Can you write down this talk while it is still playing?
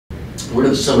What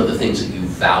are some of the things that you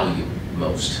value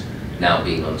most now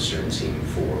being on the Stern team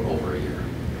for over a year?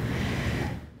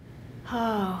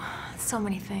 Oh, so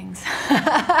many things.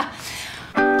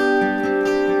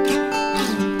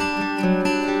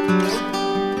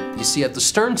 You see, at the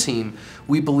Stern team,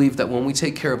 we believe that when we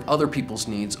take care of other people's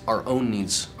needs, our own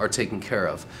needs are taken care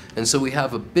of. And so we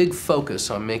have a big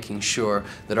focus on making sure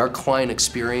that our client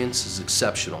experience is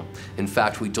exceptional. In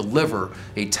fact, we deliver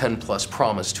a 10+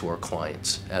 promise to our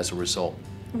clients as a result.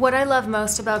 What I love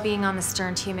most about being on the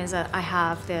Stern team is that I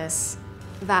have this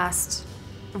vast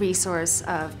resource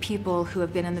of people who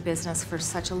have been in the business for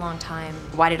such a long time.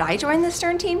 Why did I join the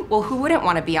Stern team? Well, who wouldn't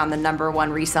want to be on the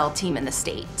 #1 resale team in the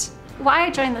state? Why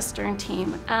I joined the Stern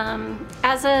team.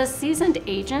 As a seasoned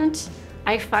agent,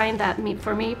 I find that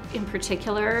for me in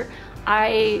particular,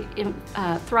 I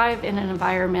thrive in an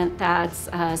environment that's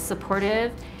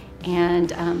supportive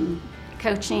and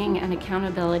coaching and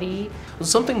accountability.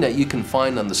 Something that you can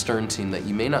find on the Stern team that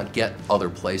you may not get other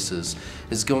places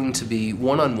is going to be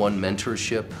one-on-one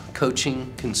mentorship,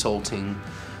 coaching, consulting,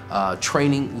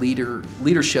 training,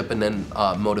 leadership, and then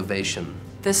motivation.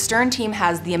 The Stern team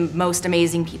has the most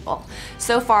amazing people.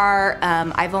 So far,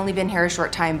 I've only been here a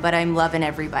short time, but I'm loving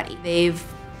everybody. They've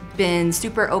been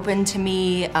super open to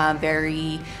me,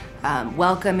 very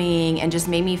welcoming, and just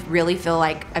made me really feel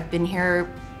like I've been here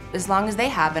as long as they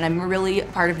have, and I'm really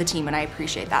part of the team, and I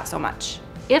appreciate that so much.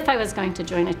 If I was going to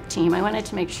join a team, I wanted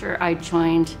to make sure I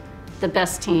joined the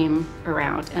best team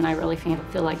around, and I really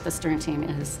feel like the Stern team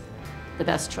is the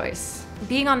best choice.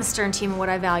 Being on the Stern team, what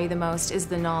I value the most is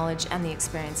the knowledge and the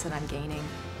experience that I'm gaining.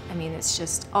 I mean, it's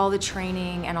just all the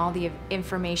training and all the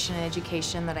information and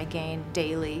education that I gain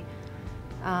daily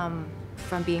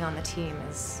from being on the team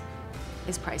is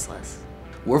priceless.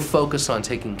 We're focused on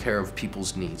taking care of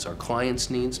people's needs, our clients'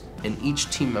 needs, and each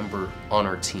team member on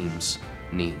our team's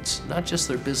needs. Not just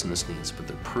their business needs, but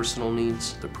their personal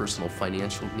needs, their personal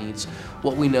financial needs.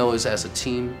 What we know is as a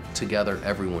team, together,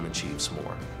 everyone achieves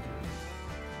more.